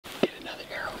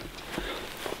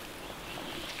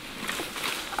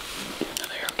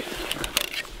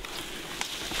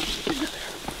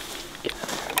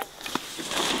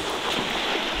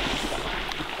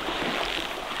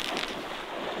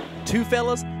two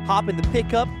fellas hop in the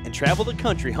pickup and travel the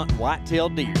country hunting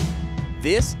white-tailed deer.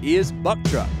 This is Buck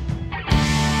Truck.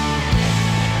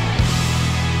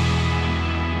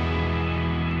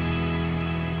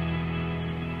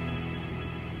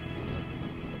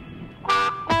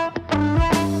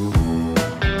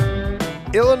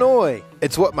 Illinois.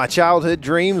 It's what my childhood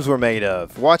dreams were made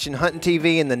of. Watching hunting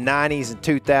TV in the 90s and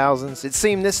 2000s, it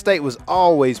seemed this state was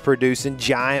always producing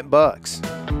giant bucks.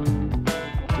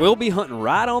 We'll be hunting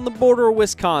right on the border of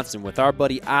Wisconsin with our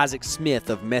buddy Isaac Smith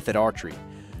of Method Archery.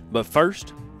 But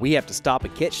first, we have to stop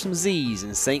and catch some Z's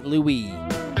in St. Louis.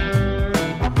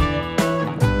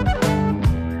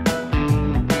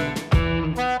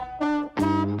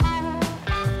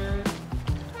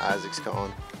 Isaac's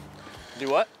calling.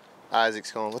 Do what?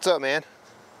 Isaac's calling. What's up, man?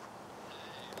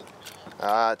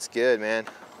 It's good, man.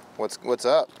 What's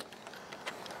up?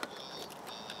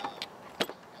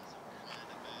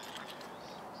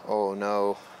 Oh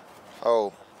no.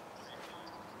 Oh.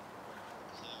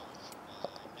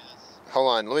 Hold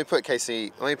on. Let me put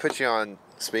KC. Let me put you on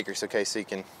speaker so KC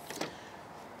can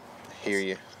hear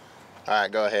you. All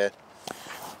right, go ahead.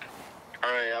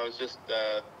 All right, I was just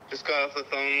got off the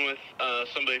phone with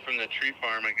somebody from the tree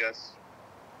farm. I guess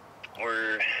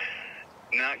we're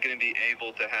not going to be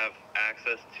able to have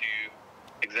access to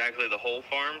exactly the whole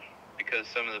farm because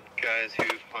some of the guys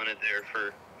who've hunted there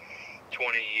for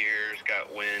 20 years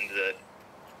got wind that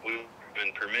we've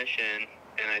given permission,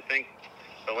 and I think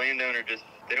the landowner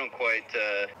they don't quite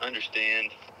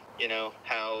understand, you know,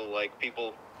 how like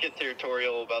people get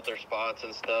territorial about their spots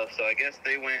and stuff. So I guess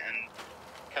they went and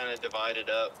kind of divided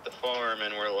up the farm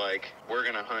and were like, we're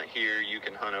gonna hunt here, you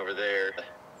can hunt over there.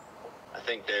 I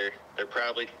think they're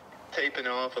probably taping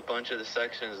off a bunch of the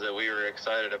sections that we were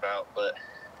excited about, but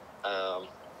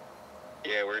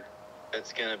yeah,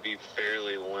 it's gonna be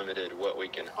fairly limited what we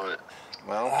can hunt.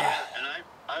 Well, yeah, and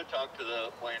I talked to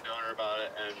the landowner about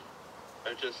it, and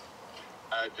I just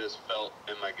felt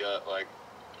in my gut like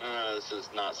this is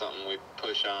not something we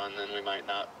push on, then we might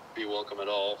not be welcome at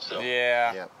all. So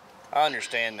yeah, yep. I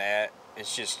understand that.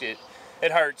 It's just it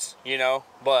hurts, you know,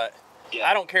 but yeah,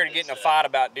 I don't care to get in a fight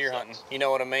about deer hunting. You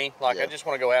know what I mean? Like, yeah. I just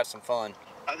want to go have some fun.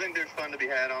 I think there's fun to be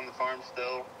had on the farm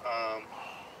still.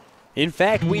 In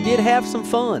fact, we did have some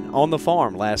fun on the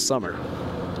farm last summer.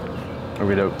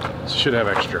 We don't. Should have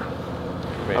extra.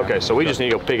 Okay, so we just need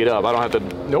to go pick it up. I don't have to.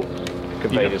 Nope.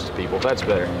 Convey this to people. That's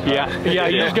better. Yeah,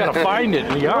 you just gotta find it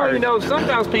in the yard. Well, you know,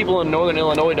 sometimes people in northern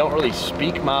Illinois don't really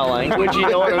speak my language. You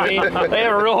know what I mean? They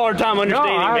have a real hard time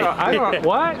understanding me. I don't.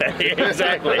 What? Yeah,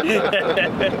 exactly.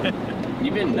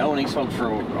 You've been knowing these folks for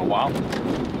a while.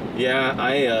 Yeah,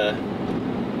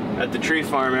 at the tree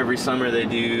farm every summer they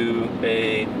do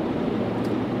a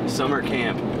summer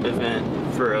camp event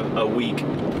for a week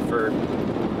for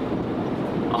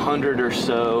 100 or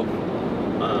so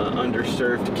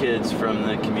underserved kids from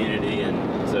the community,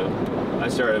 and so I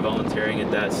started volunteering at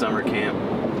that summer camp,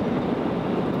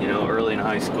 you know, early in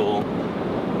high school.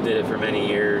 Did it for many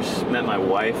years, met my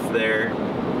wife there,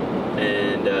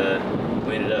 and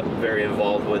we ended up very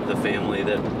involved with the family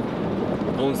that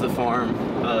owns the farm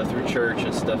through church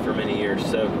and stuff for many years.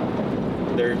 So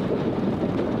they're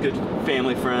good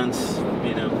family friends,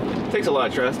 you know. It takes a lot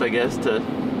of trust, I guess, to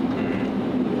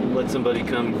let somebody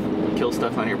come kill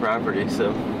stuff on your property.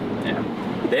 So yeah,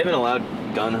 they haven't allowed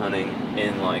gun hunting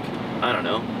in, like, I don't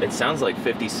know, it sounds like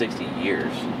 50, 60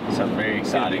 years. Sounds very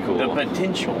exciting. Cool. The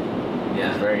potential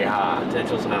is very high.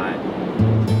 Potential's high.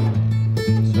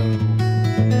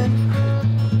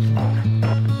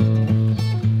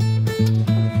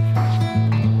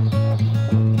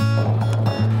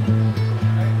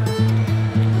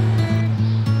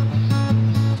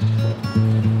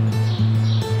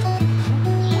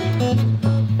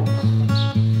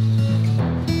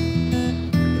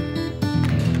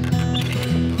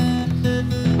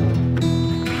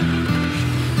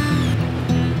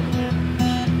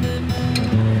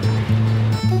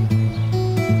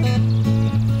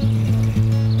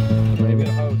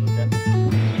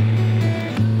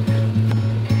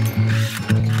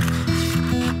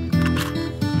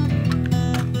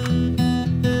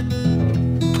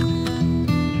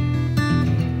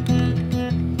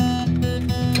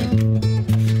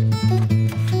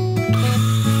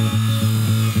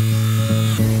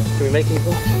 Making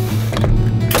them.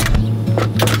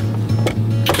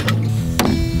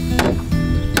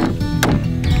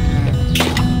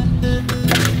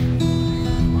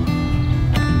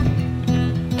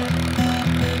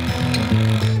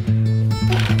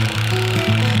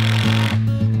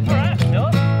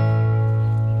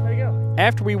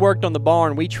 After we worked on the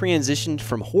barn, we transitioned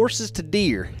from horses to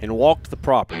deer and walked the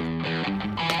property.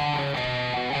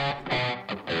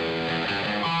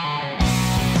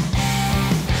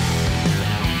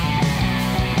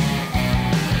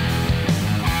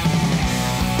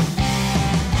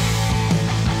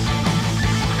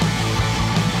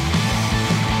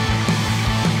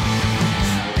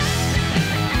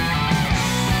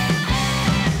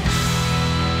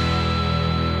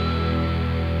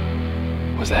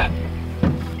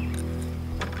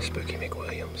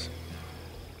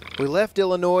 We left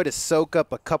Illinois to soak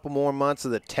up a couple more months of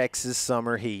the Texas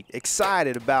summer heat,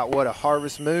 excited about what a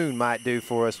harvest moon might do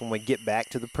for us when we get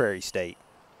back to the prairie state.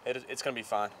 It's going to be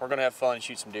fine. We're going to have fun and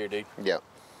shoot some deer, dude. Yep.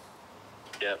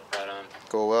 Yep, right on.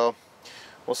 Cool. Well,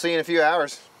 we'll see you in a few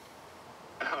hours.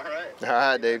 All right. All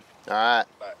right, dude. All right.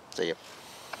 Bye. See you.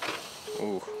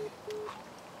 Ooh.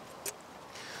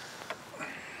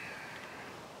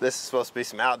 This is supposed to be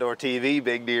some outdoor TV,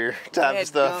 big deer type of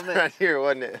stuff right here,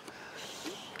 wasn't it?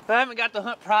 I haven't got to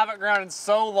hunt private ground in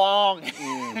so long.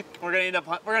 We're gonna end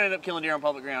up killing deer on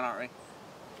public ground, aren't we?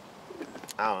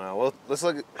 I don't know. Well, let's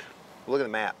look at the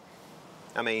map.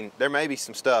 I mean, there may be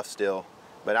some stuff still,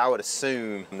 but I would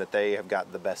assume that they have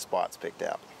got the best spots picked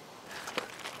out.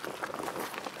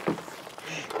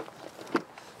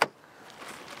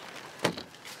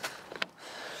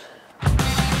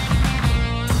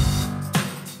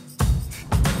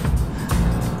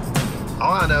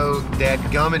 All I know,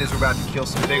 dadgummit, is we're about to kill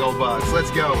some big old bucks.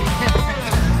 Let's go.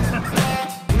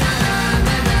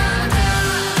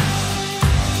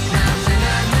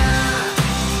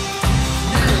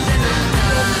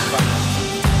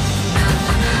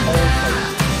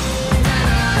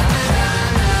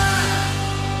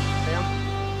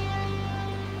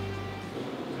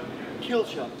 Kill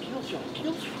shot.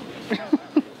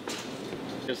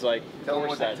 Just like, Tell them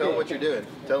what you're doing.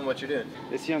 Tell them what you're doing.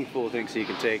 this young fool thinks he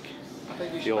can take. I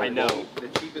think you should I know. the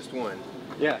cheapest one.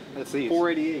 Yeah, that's these.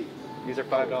 $4.88. These are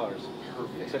 $5.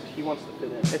 Except he wants to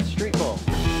fit in. It's street ball.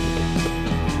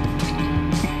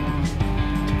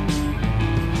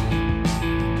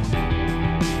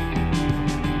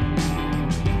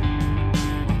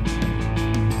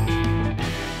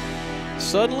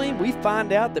 Suddenly, we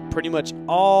find out that pretty much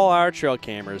all our trail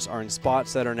cameras are in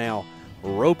spots that are now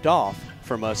roped off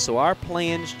from us, so our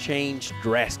plans change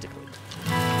drastically.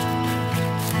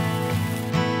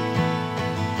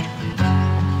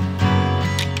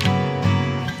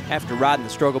 After riding the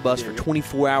struggle bus for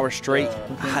 24 hours straight,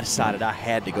 I decided I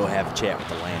had to go have a chat with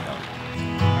the landowner.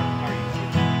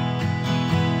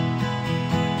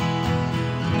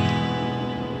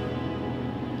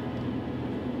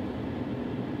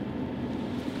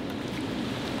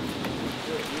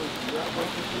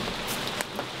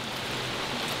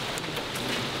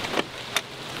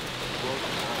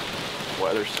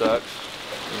 Weather sucks.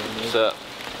 What's up?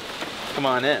 Come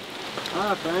on in.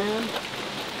 Hi, man.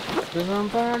 I'm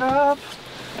fired up.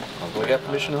 We got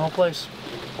permission on the whole place.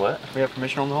 What? We have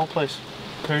permission on the whole place.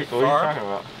 What are you talking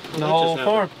about? The whole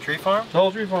farm. Tree farm? The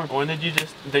whole tree farm. When did you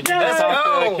just Let's talk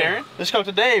go! to Karen? Let's talk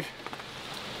to Dave.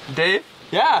 Dave?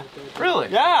 Yeah. Really?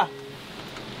 Yeah.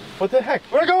 What the heck?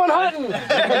 We're going hunting. Heck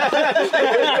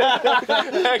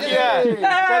yeah.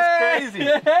 That's crazy.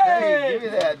 Hey, give me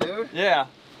that, dude. Yeah.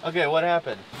 Okay, what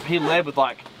happened? He led with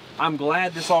like, I'm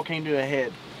glad this all came to a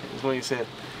head, is what he said.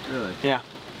 Really? Yeah.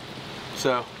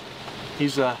 So,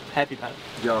 he's happy about it.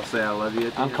 Y'all say I love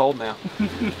you. I'm cold now.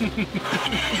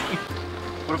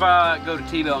 What if I go to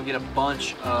T-Bell and get a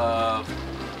bunch of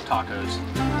tacos?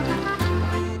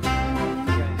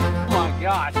 Oh my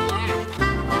God.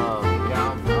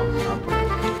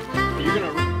 You're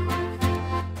gonna...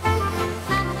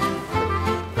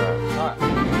 All right.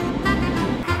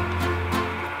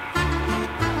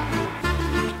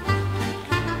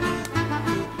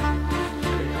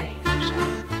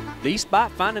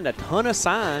 Despite finding a ton of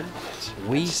sign,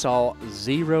 we saw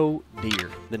 0 deer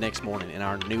the next morning in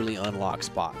our newly unlocked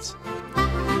spots.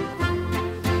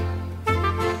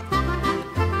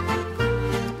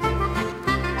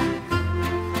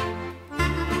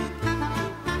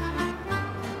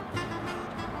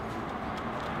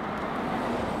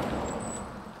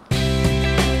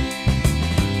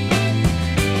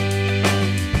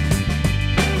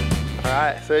 All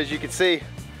right, so as you can see,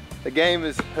 the game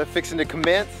is fixing to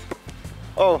commence.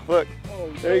 Oh, look,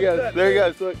 there he goes, there he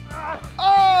goes, look.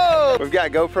 Oh! We've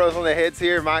got GoPros on the heads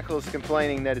here. Michael's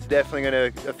complaining that it's definitely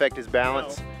gonna affect his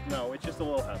balance. No, it's just a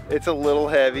little heavy. It's a little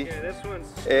heavy. Yeah, this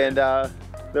one's... And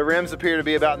the rims appear to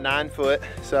be about 9 foot,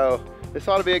 so this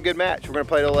ought to be a good match. We're gonna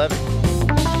play to 11.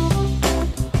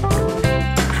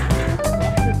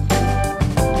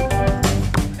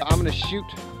 I'm gonna shoot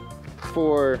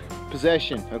for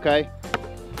possession, okay?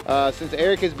 Since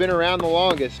Eric has been around the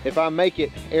longest, if I make it,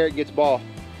 Eric gets ball.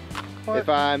 If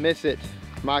I miss it,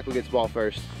 Michael gets ball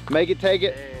first. Make it, take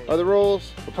it, are the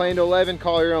rules. We're playing to 11,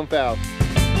 call your own fouls.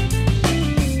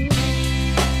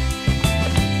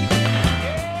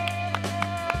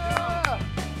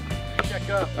 Check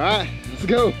up. All right, let's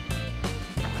go.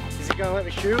 Is he gonna let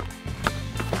me shoot?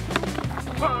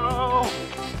 Oh!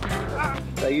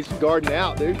 He's guarding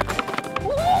out, dude.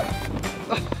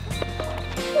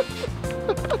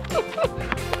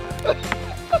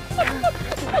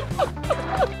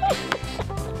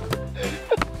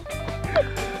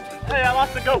 I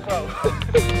lost the GoPro.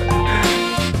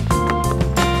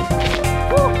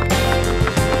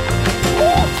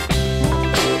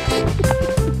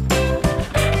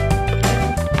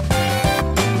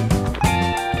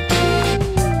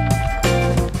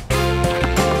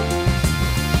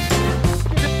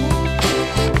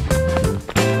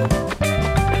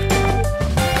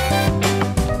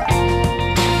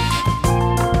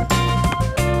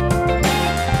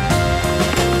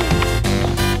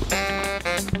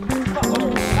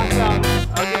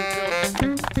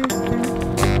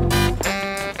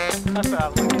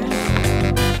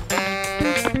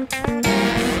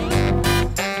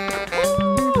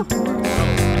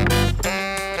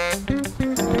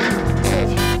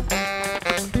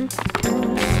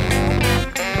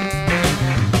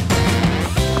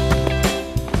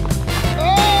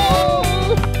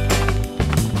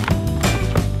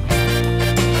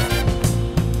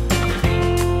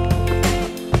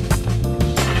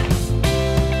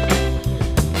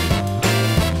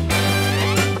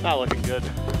 Not looking good.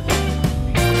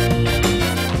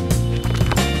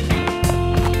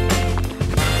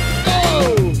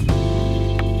 Oh!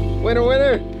 Winner,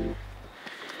 winner!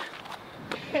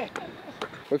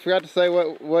 We forgot to say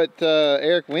what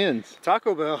Eric wins.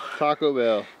 Taco Bell. Taco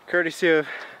Bell. Courtesy of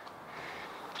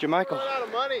Jamichael. I'm running out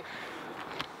of money.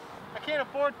 I can't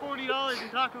afford $40 in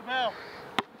Taco Bell.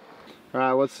 All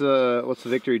right, what's the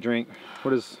victory drink?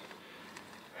 What is?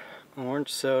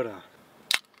 Orange soda.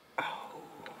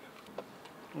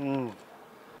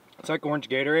 It's like orange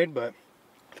Gatorade, but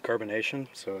with carbonation,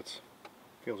 so it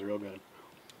feels real good.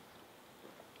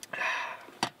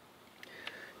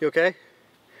 You okay?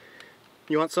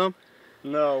 You want some?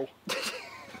 No.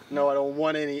 No, I don't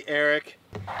want any, Eric.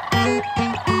 I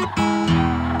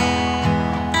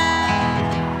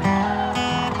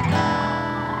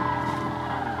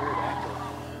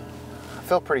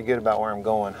feel pretty good about where I'm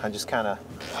going. I just kind of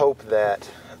hope that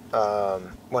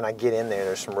when I get in there,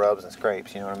 there's some rubs and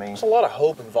scrapes, you know what I mean? There's a lot of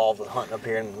hope involved with hunting up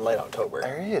here in late October.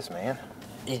 There is, man.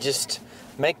 You just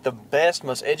make the best,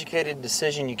 most educated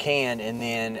decision you can and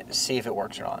then see if it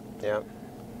works or not. Yeah.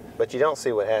 But you don't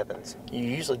see what happens. You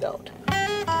usually don't.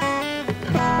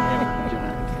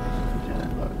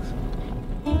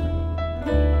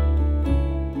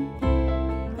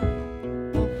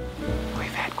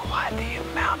 We've had quite the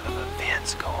amount of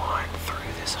events go on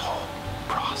through this whole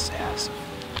process of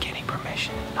getting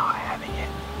permission and not having it,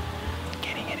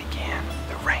 getting it again.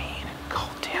 The rain,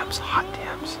 cold temps, hot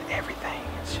temps, everything.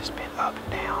 It's just been up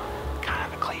and down. Kind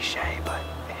of a cliche, but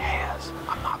it has.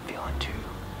 I'm not feeling too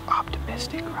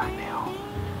optimistic right now,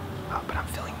 but I'm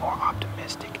feeling more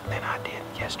optimistic than I did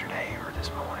yesterday or this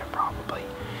morning probably.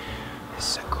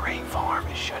 This is a great farm.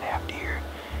 It should have deer.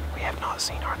 We have not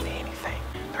seen hardly anything.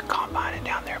 They're combining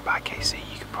down there by K.C.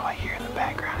 You can probably hear in the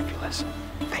background if you listen.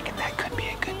 Thinking that could be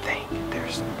a good thing.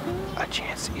 There's a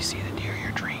chance that you see the deer of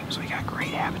your dreams. We got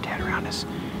great habitat around us.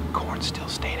 Corn's still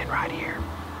standing right here.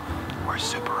 We're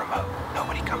super remote.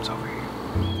 Nobody comes over here.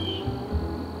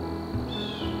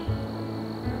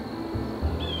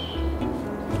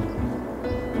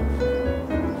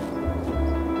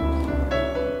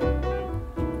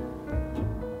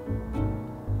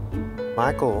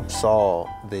 Michael saw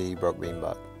the broke bean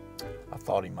buck. I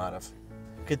thought he might have.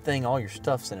 Good thing all your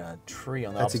stuff's in a tree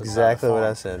on the That's opposite exactly side what I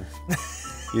of the said.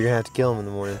 You're gonna have to kill him in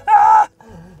the morning. farm.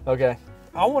 Okay.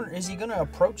 I wonder, is he gonna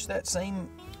approach that same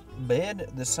bed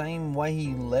the same way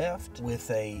he left with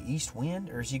a east wind,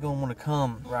 or is he gonna want to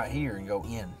come right here and go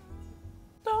in?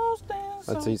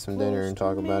 Let's eat some dinner and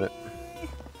talk about it.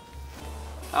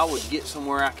 I would get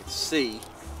somewhere I could see,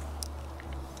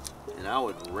 and I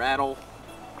would rattle.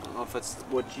 I don't know if that's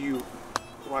what you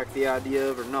like the idea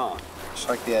of or not. Just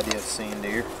like the idea of seeing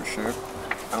deer, for sure.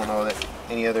 I don't know that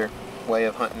any other way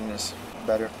of hunting is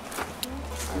better.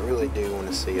 I really do want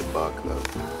to see a buck, though.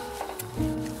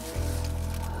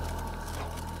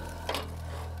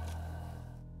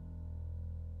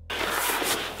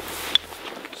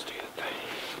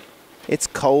 It's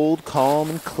cold, calm,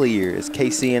 and clear as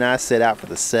K.C. and I set out for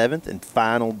the 7th and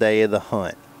final day of the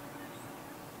hunt.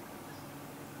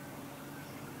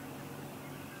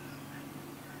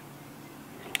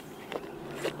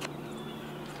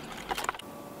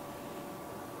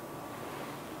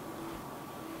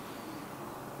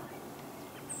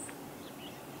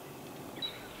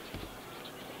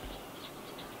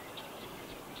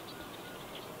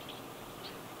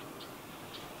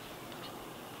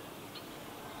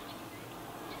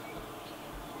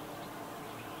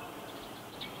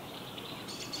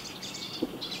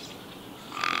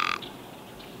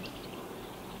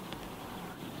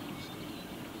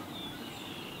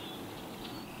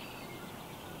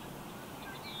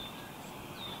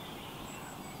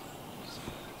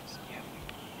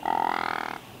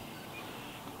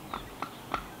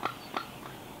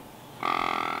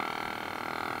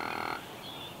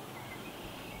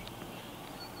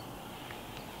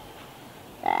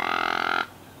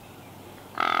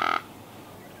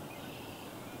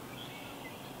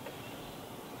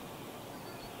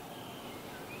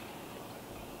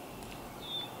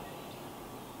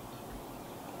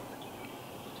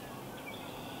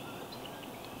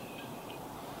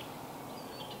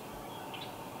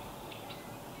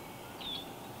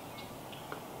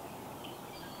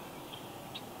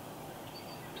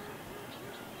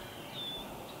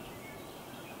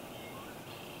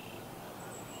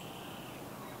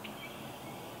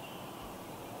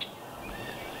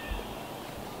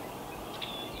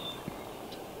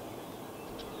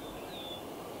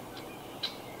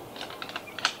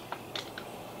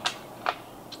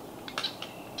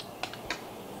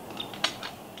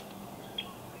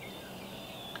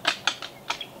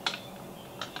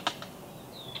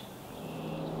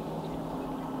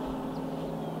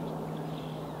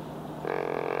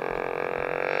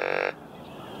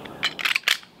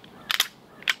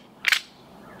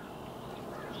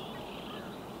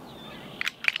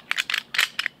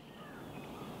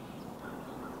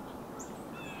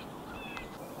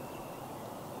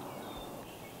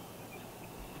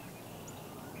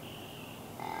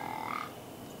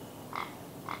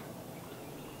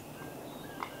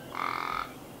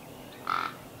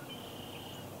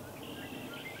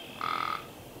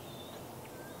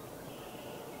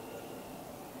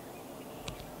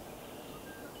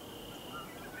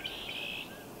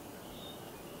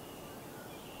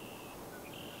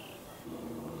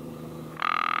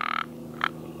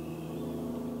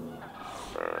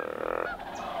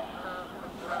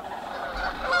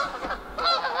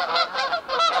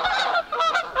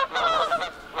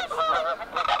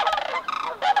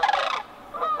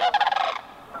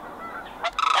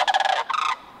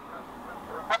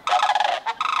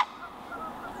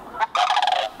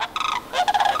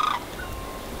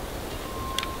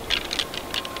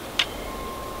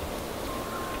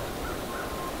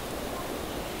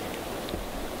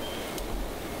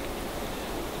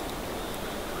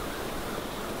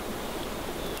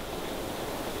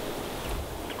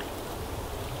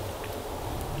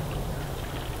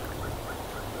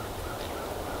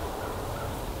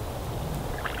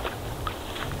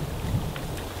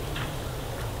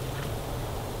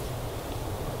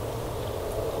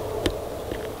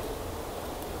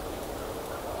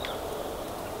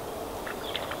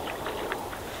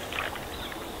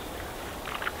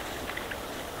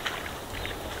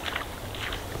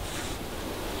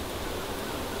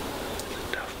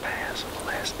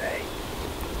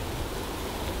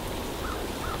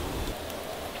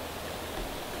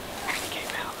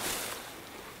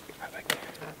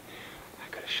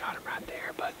 shot him right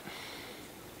there, but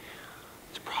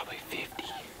it's probably 50.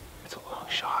 It's a long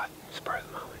shot, spur of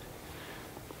the moment.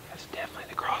 That's definitely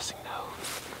the crossing though.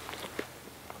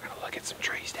 We're gonna look at some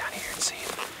trees down here and see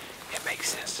if it makes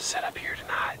sense to set up here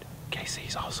tonight.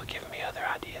 KC's also giving me other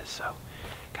ideas, so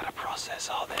gotta process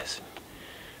all this and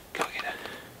go get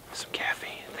some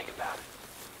caffeine and think about it.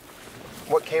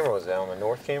 What camera was that, on the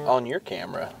north camera? On your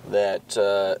camera,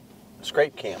 that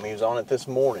scrape cam, he was on it this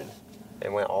morning.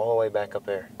 It went all the way back up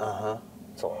there. Uh-huh.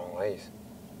 It's a long ways.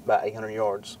 About 800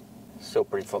 yards. Still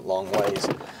pretty long ways.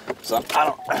 So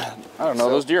I don't know.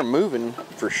 Those deer are moving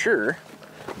for sure.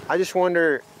 I just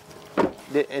wonder,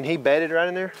 and he bedded right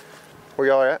in there? Where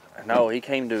y'all are at? No, he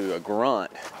came to a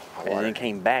grunt and then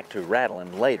came back to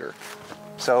rattling later.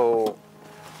 So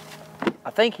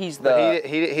I think he's the. But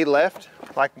he left?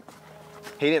 Like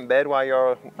he didn't bed while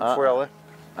y'all before y'all left?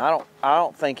 I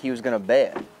don't think he was gonna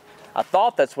bed. I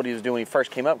thought that's what he was doing when he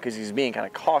first came up because he was being kind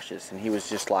of cautious and he was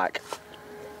just like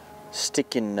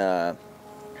sticking to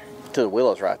the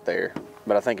willows right there.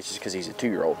 But I think it's just because he's a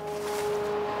 2-year-old.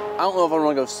 I don't know if I'm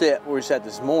gonna go sit where we sat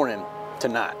this morning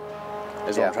tonight,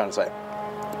 is what I'm trying to say.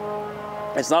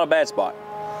 It's not a bad spot,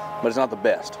 but it's not the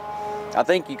best. I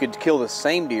think you could kill the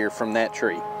same deer from that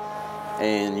tree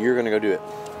and you're gonna go do it,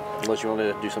 unless you want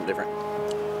to do something different.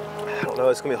 I don't know,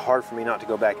 it's gonna be hard for me not to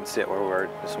go back and sit where we were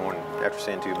this morning after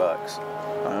seeing $2.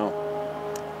 I know.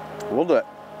 We'll do it.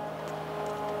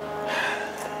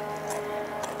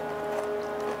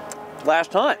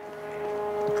 Last hunt.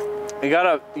 You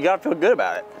gotta feel good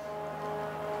about it.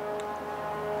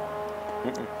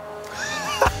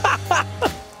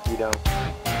 You don't.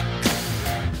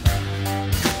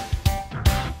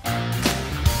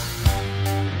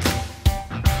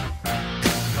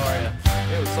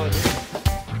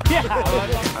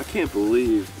 I can't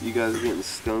believe you guys are getting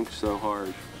skunked so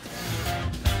hard.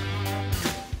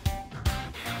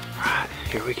 Alright,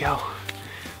 here we go.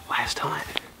 Last hunt.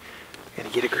 Gonna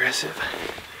get aggressive.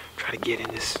 Try to get in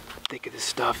this thick of this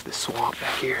stuff, this swamp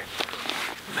back here.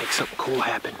 Make something cool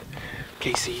happen.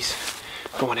 KC's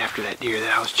going after that deer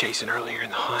that I was chasing earlier in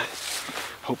the hunt,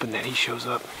 hoping that he shows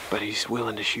up, but he's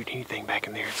willing to shoot anything back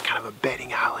in there. It's kind of a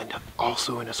bedding island,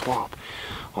 also in a swamp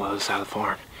on the other side of the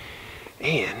farm.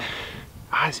 And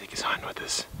Isaac is hunting with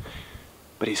us,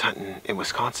 but he's hunting in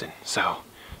Wisconsin, so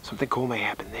something cool may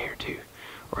happen there too.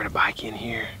 We're gonna bike in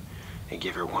here and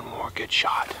give her one more good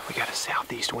shot. We got a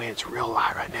southeast wind, it's real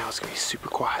light right now. It's gonna be super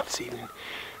quiet this evening,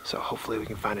 so hopefully we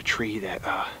can find a tree that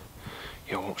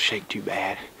won't shake too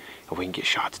bad, and we can get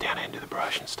shots down into the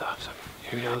brush and stuff. So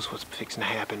who knows what's fixing to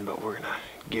happen, but we're gonna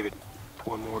give it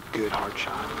one more good hard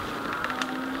shot.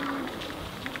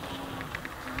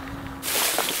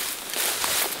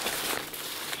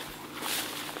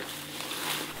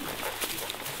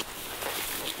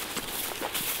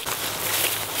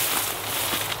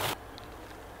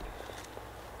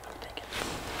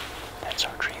 That's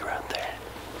our tree right there.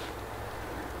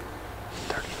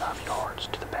 35 yards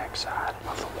to the backside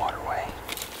of the waterway.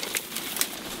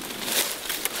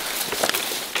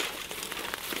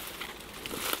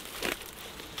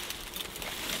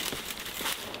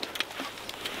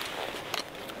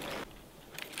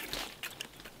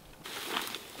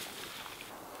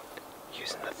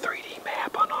 Using the 3D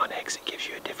map on Onyx, it gives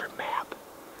you a different map.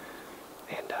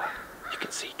 And you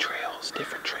can see trails,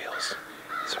 different trails.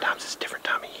 Sometimes it's a different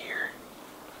time of year.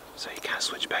 So you kind of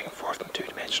switch back and forth from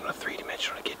 2-dimensional to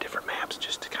 3-dimensional to get different maps,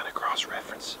 just to kind of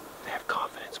cross-reference and have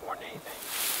confidence more than anything.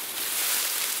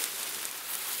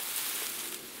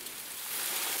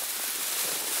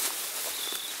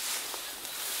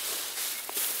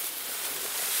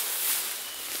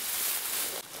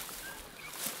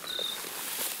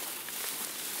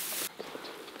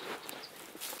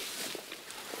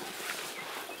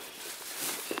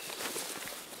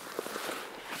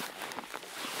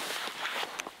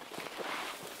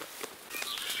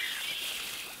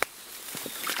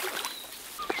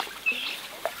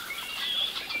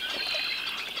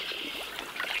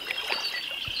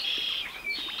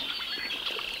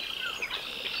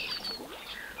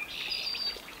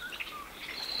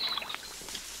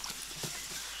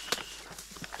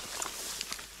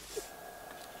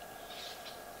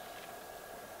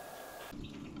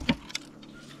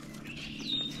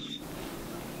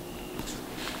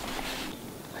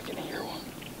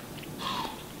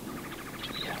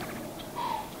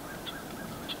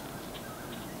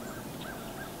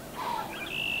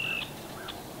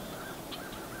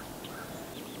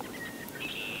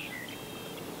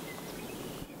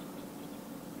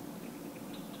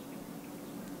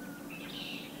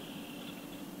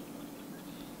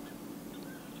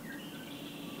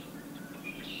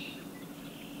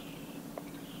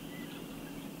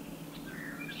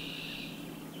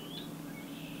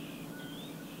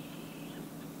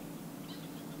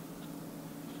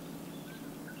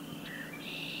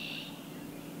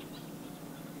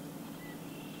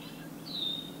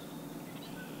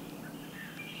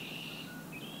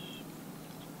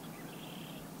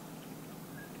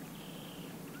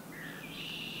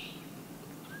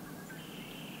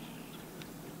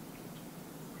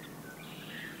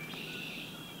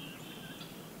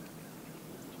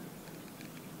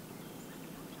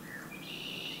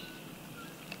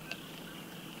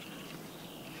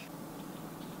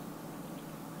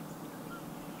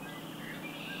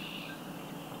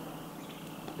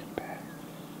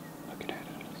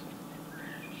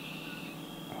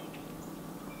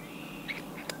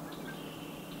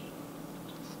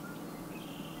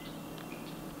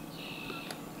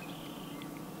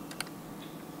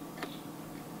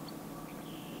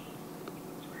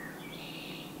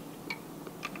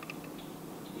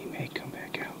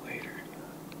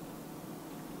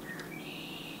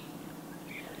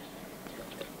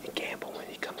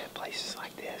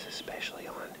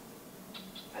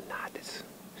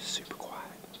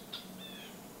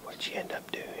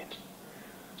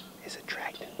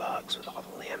 bugs with all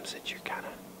the limbs that you're kind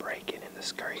of breaking and the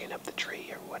scurrying up the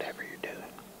tree or whatever you're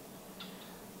doing.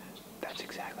 That's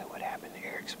exactly what happened.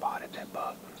 Eric spotted that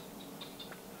bug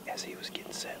as he was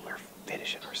getting set. We were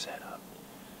finishing our setup.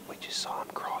 We just saw him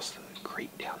cross the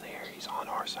creek down there. He's on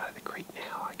our side of the creek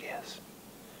now, I guess.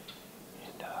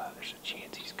 And there's a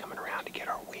chance he's coming around to get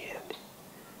our wind.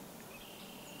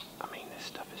 I mean, this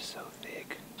stuff is so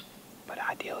thick. But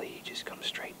ideally, he just comes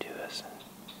straight to us. And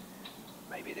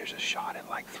maybe there's a shot at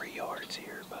like 3 yards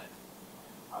here, but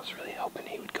I was really hoping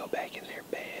he would go back in their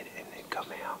bed and then come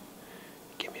out.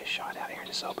 Give me a shot out here in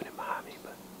this opening behind me,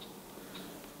 but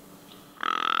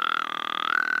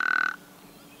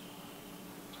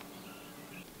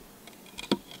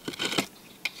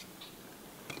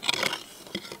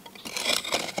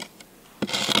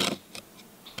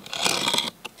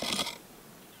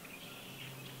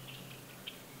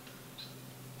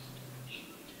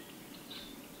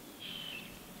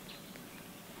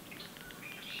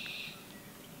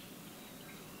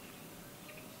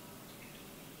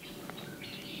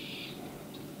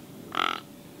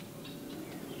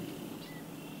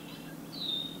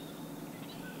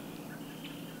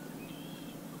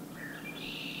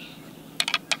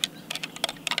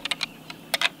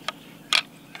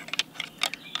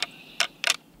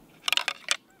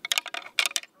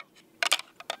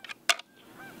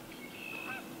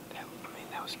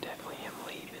that was definitely him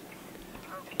leaving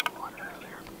in the water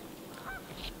earlier.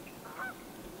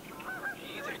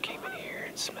 He either came in here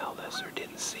and smelled us or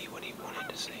didn't see what he wanted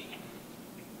to see.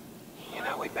 You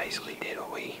know, we basically did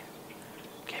what we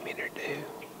came in here to do.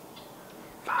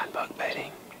 Find buck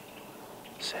bedding,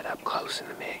 set up close in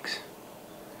the mix.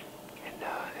 And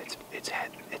it's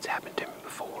happened to me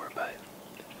before, but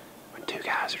when 2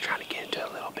 guys are trying to get into a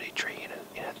little bitty tree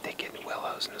in a thicket of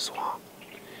willows in the swamp,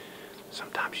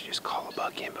 sometimes you just call a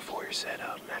buck in before you're set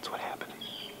up, and that's what happened.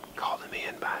 Called him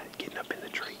in by getting up in the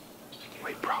tree.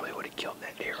 We probably would have killed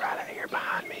that deer right out here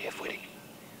behind me if we'd have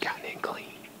gotten in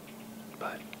clean.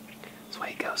 But that's the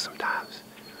way it goes sometimes.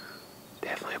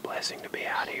 Definitely a blessing to be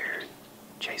out here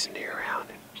chasing deer around,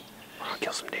 and we're gonna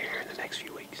kill some deer in the next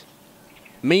few weeks.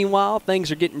 Meanwhile,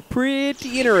 things are getting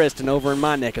pretty interesting over in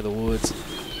my neck of the woods.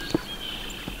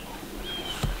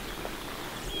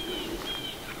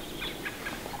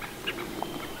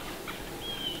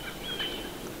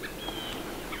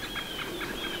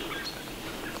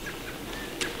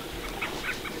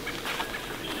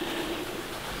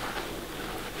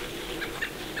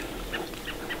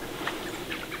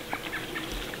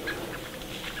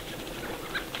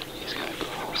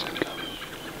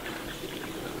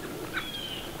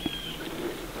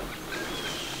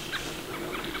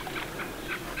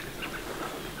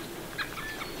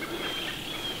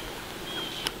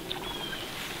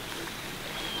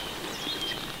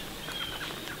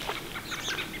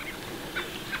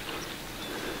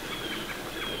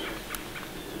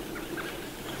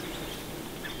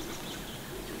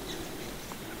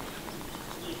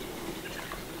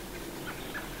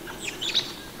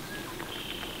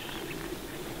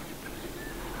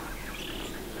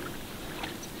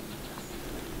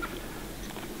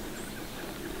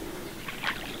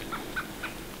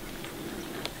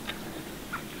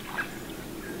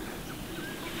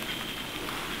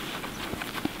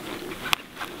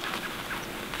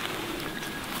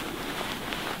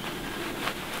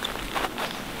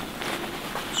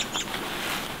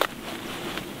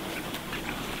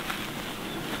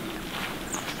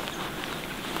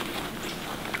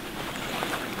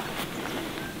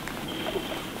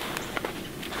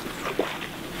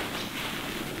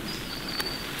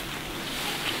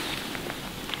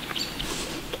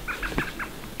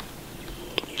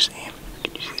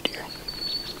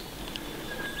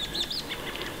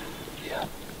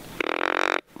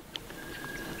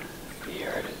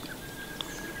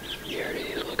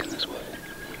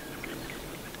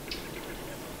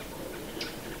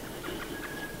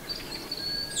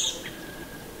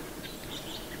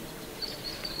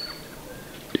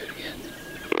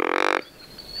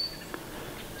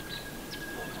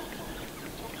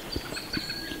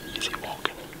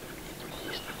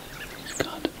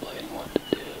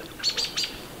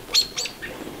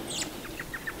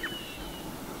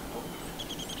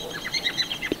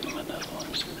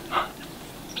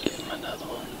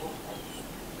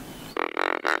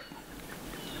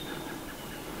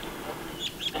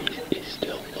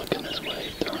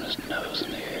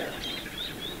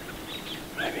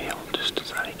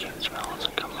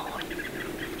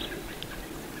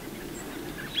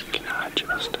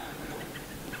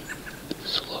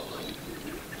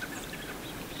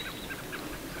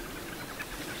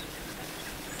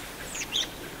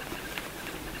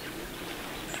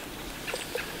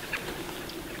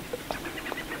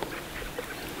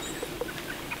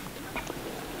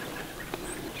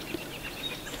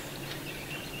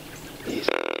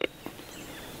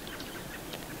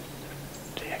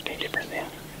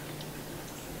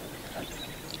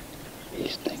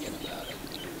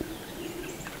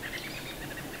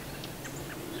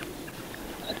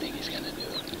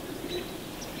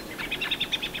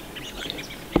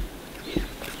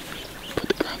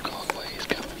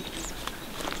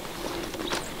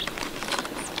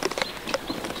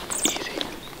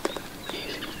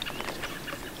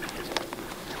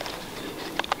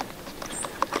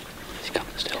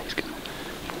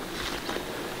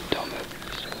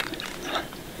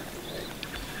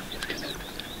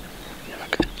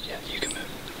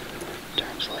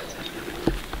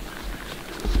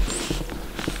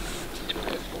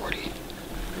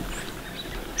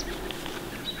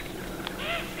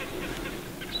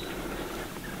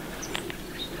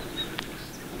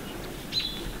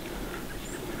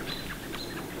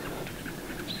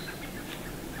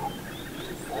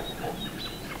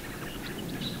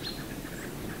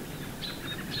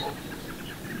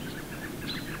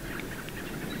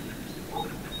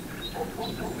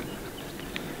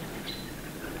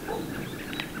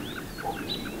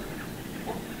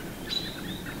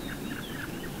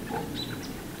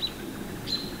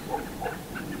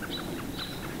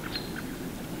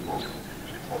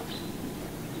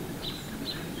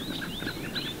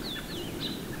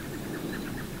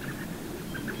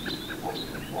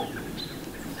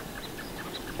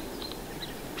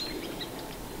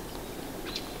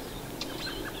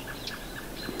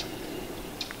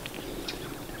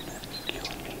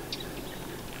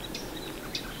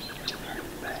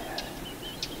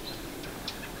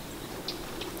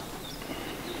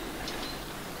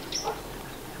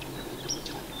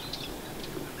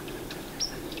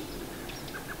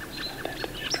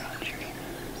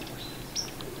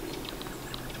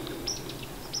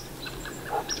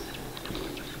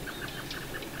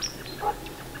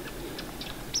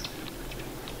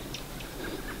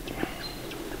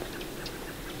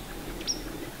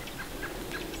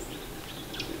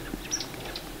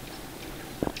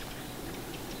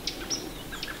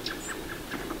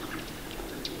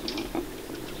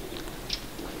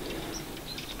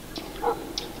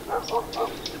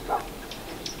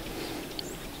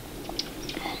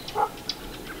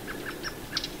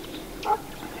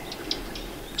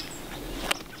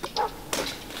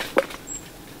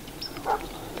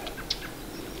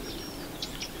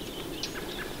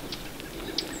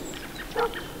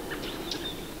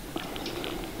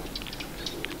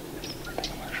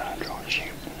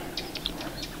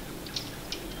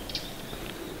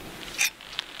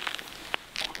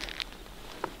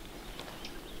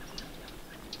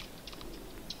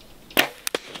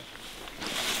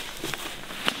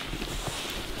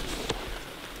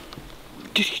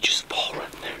 Did he just fall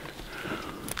right there?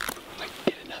 Like,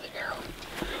 get another arrow.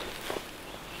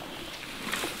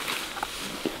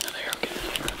 Get another arrow, get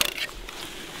another arrow.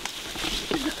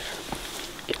 Get another arrow.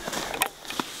 Get another arrow.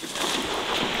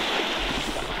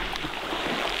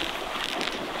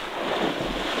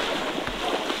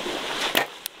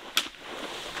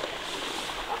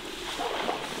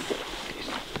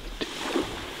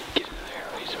 Get another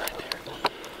arrow, he's right there.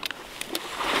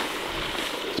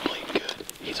 He's bleeding good.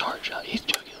 He's a hard shot, he's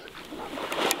jugular.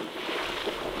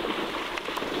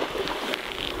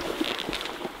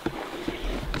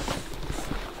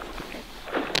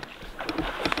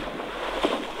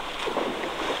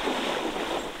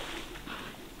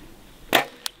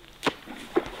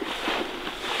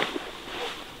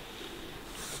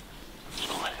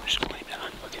 Just gonna leave it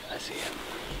on. Okay, I see him.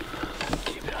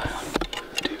 Keep an eye on him.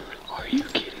 Dude, are you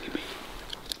kidding me?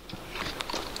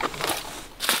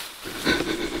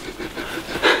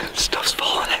 Stuff's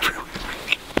falling everywhere.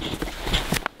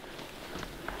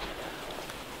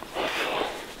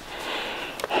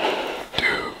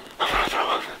 Dude, I'm gonna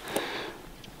throw him.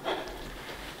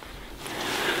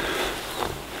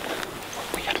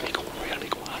 We gotta be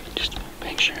quiet. Just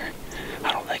make sure.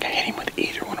 I don't think I hit him with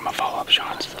either one of my follow-up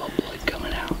shots. It's all blood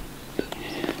coming out.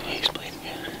 Yeah, he's bleeding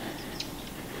good.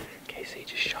 KC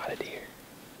just shot a deer.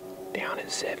 Down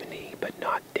at 70, but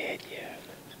not dead yet.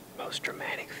 Most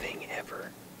dramatic thing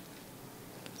ever.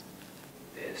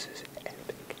 This is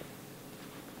epic.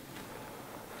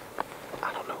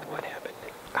 I don't know what happened.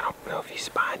 I don't know if he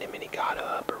spined him and he got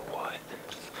up or what.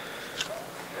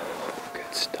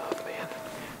 Good stuff,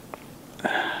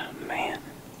 man. Man.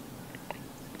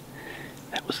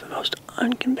 That was the most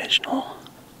unconventional,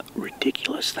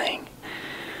 ridiculous thing.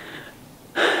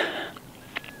 And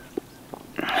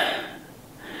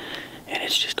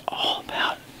it's just all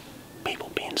about people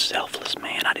being selfless,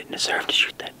 man. I didn't deserve to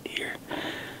shoot that deer.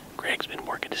 Greg's been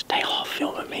working his tail off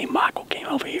filming me. Michael came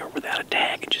over here without a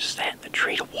tag and just sat in the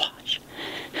tree to watch.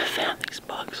 I found these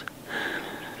bugs.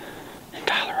 And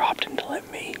Tyler opted to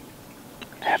let me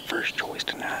have first choice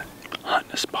tonight,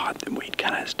 hunting a spot that we'd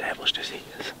kind of established as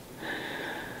his.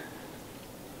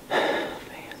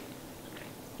 Man.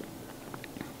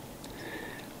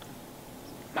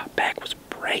 My back was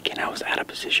breaking. I was out of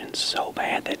position so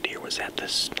bad. That deer was at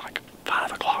this like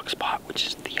 5 o'clock spot, which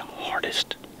is the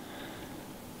hardest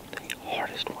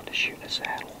one to shoot in a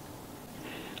saddle.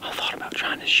 I thought about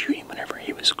trying to shoot him whenever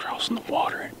he was crossing the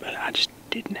water, but I just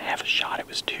didn't have a shot. It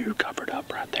was too covered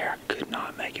up right there. I could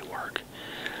not make it work.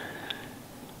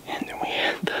 And then we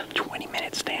had the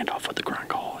 20-minute standoff with the grunt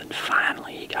call, and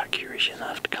finally he got curious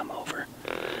enough to come over.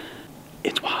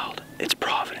 It's wild. It's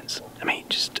Providence. I mean,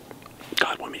 just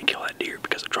God wanted me to kill that deer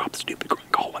because I dropped the stupid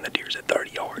grunt call when the deer's at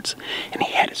 30 yards. And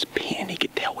he had his pin. He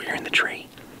could tell we were in the tree.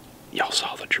 Y'all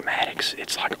saw the dramatics.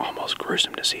 It's like almost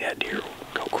gruesome to see that deer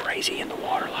go crazy in the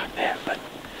water like that, but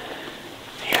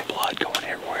he had blood going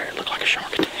everywhere. It looked like a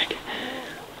shark attack.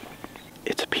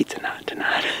 It's a pizza night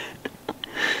tonight.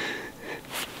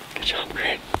 Good job,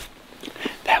 Greg.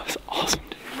 That was awesome,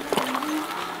 dude.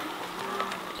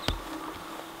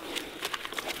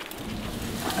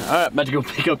 Alright, about to go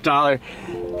pick up Tyler.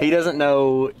 He doesn't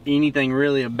know anything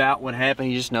really about what happened.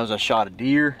 He just knows I shot a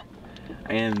deer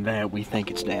and that we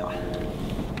think it's down.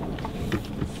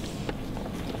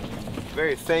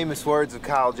 Very famous words of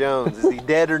Kyle Jones. Is he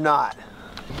dead or not?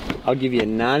 I'll give you a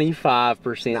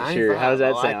 95% sure. How does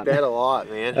that sound? I like that a lot,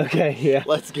 man. Okay, yeah.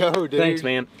 Let's go, dude. Thanks,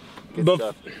 man. Good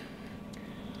stuff.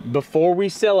 Before we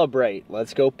celebrate,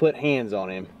 let's go put hands on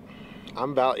him.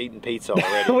 I'm about eating pizza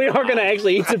already. We are going to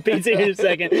actually eat some pizza in a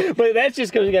second, but that's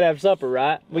just because we got to have supper,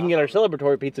 right? We can get our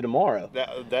celebratory pizza tomorrow.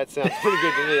 That sounds pretty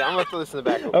good to me. I'm going to throw this in the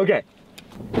back. Okay.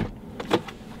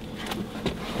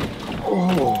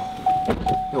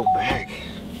 Oh, no bag.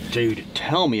 Dude,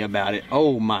 tell me about it.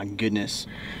 Oh my goodness.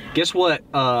 Guess what?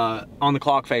 On the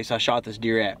clock face, I shot this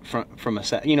deer at from a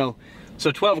set. You know, so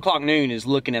 12 o'clock noon is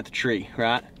looking at the tree,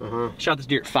 right? Shot this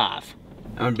deer at 5.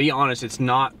 I'm gonna be honest, it's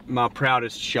not my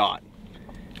proudest shot.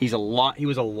 He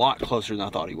was a lot closer than I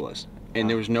thought he was, and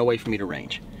there was no way for me to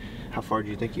range. How far do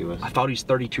you think he was? I thought he's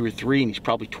 32 or 3, and he's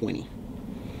probably 20.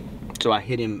 So I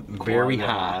hit him very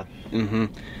high.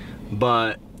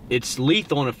 But it's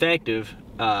lethal and effective.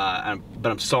 But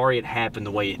I'm sorry it happened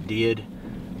the way it did.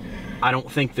 I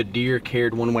don't think the deer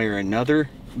cared one way or another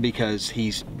because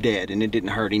he's dead and it didn't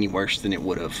hurt any worse than it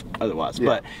would have otherwise. Yeah.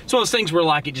 But it's one of those things where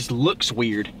like it just looks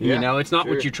weird, you know, it's not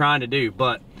what you're trying to do,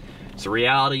 but it's the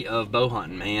reality of bow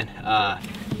hunting, man.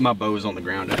 My bow is on the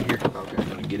ground out here. Okay, I'm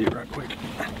gonna get it right quick.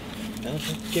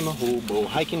 Get my whole bow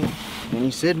hiking. And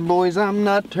he said, boys, I'm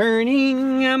not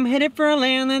turning. I'm headed for a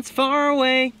land that's far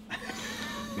away.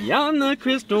 beyond the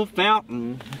crystal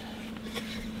fountain.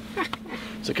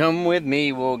 So come with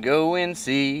me, we'll go and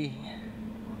see.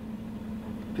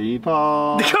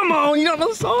 Peepaw. Come on, you don't know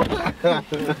the song?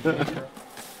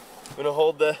 I'm gonna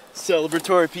hold the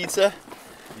celebratory pizza.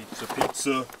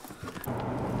 Pizza.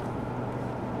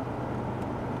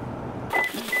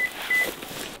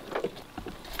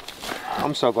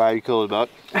 I'm so glad you killed it,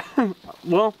 Buck.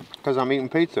 Well, Because I'm eating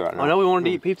pizza right now. I know we wanted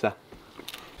to eat pizza.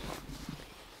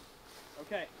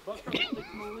 Okay, Buck, just sick.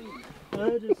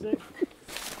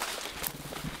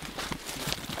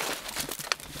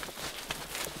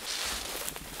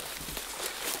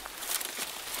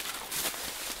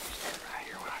 Right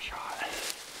here when I shot.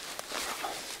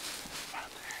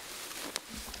 Right there.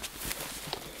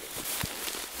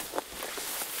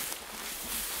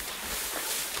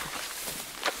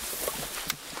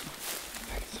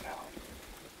 I can smell it.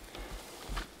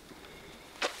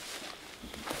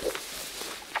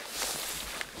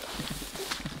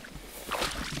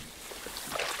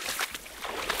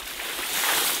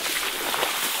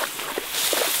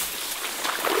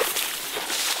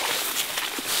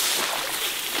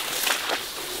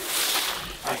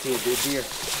 I see a big deer.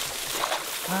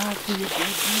 I see a big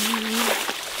deer.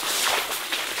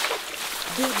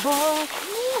 Big buck.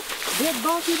 Big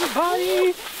buck in the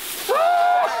body.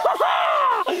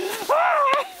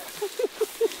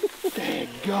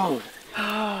 Daggone.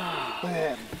 Look at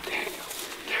that.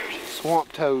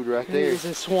 Swamp toad right there. There's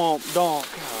a swamp donk.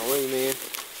 Golly, man.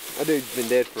 That dude's been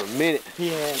dead for a minute.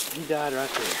 Yeah, he died right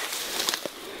there.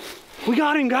 We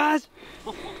got him, guys.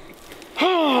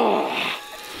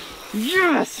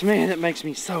 Yes, man, that makes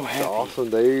me so happy. That's awesome,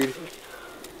 dude.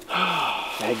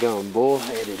 Daggone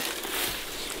bull-headed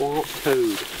swamp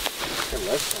toad. The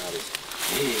left side is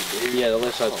big, dude. Yeah, the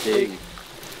left side's big.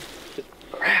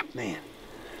 Crap, man.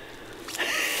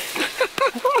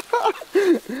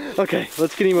 Okay,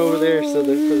 let's get him over there so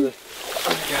that for the.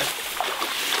 Oh God.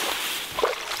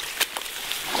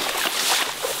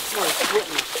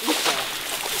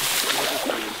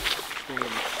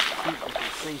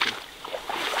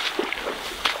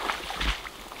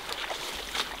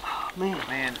 Oh,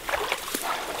 man.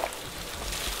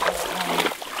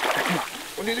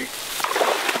 What did he?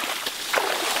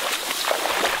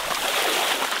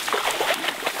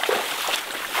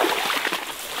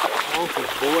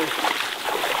 Boy.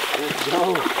 Let's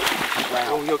go. Wow.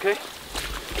 Oh, you okay?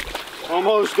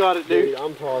 Almost got it, dude. Dude,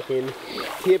 I'm talking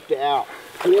tipped out.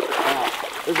 Tipped out.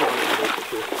 There's one of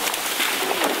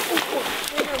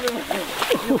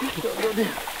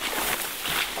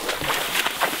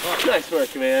Nice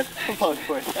work, man.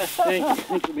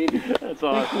 Thank you, baby. That's awesome.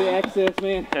 Thanks for the access,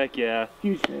 man. Heck yeah.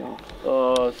 Huge fail.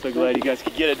 Oh, so glad you guys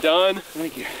could get it done.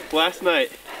 Thank you. Last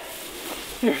night.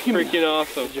 Freaking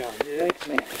awesome. Good job, dude. Thanks,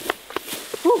 man.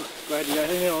 Whew. Glad you got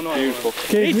in Illinois. Beautiful.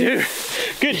 Hey, dude.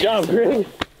 Good job, Greg.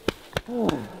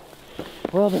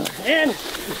 Well done. And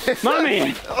my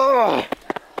man. Oh.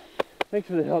 Thanks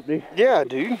for the help, dude. Yeah,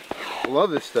 dude. I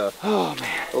love this stuff. Oh,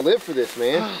 man. I'll live for this,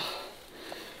 man.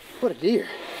 What a deer.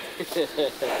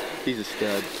 He's a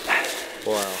stud.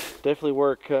 Wow. Definitely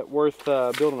worth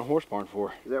building a horse barn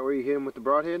for. Is that where you hit him with the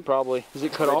broadhead? Probably. Is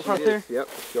it cut off right there? Yep,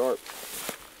 sharp.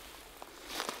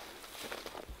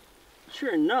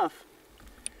 Sure enough.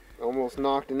 Almost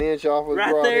knocked an inch off with Right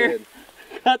the broadhead.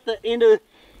 there. Cut the end of.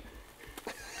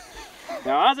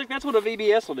 Now, Isaac, that's what a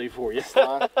VBS will do for you.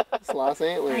 Slice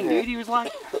antler. Dang, dude, he was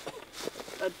like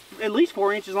at least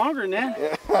 4 inches longer than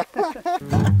that.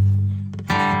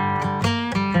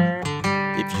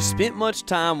 If you spent much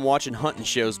time watching hunting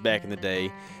shows back in the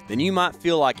day, then you might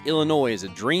feel like Illinois is a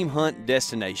dream hunt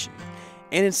destination.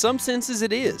 And in some senses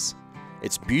it is.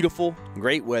 It's beautiful,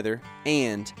 great weather,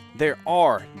 and there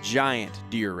are giant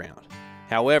deer around.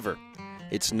 However,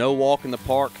 it's no walk in the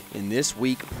park, and this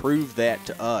week proved that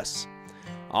to us.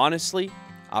 Honestly,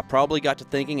 I probably got to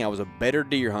thinking I was a better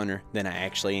deer hunter than I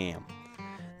actually am.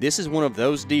 This is one of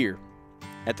those deer,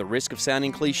 at the risk of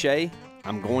sounding cliche,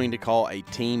 I'm going to call a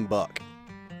team buck.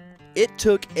 It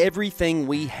took everything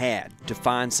we had to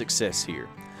find success here.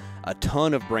 A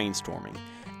ton of brainstorming,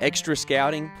 extra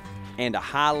scouting, and a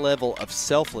high level of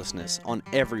selflessness on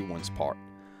everyone's part.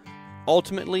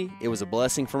 Ultimately, it was a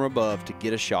blessing from above to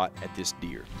get a shot at this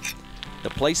deer. The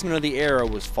placement of the arrow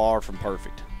was far from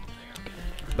perfect.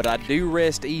 But I do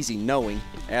rest easy knowing,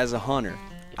 as a hunter,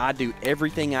 I do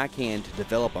everything I can to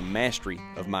develop a mastery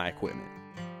of my equipment.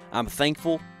 I'm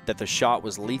thankful that the shot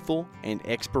was lethal and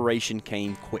expiration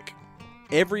came quick.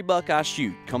 Every buck I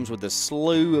shoot comes with a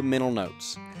slew of mental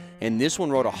notes, and this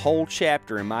one wrote a whole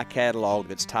chapter in my catalog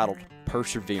that's titled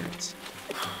Perseverance.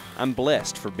 I'm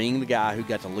blessed for being the guy who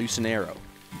got to loose an arrow,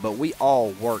 but we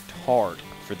all worked hard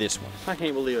for for this one. I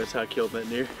can't believe that's how I killed that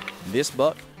deer. This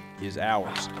buck is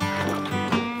ours.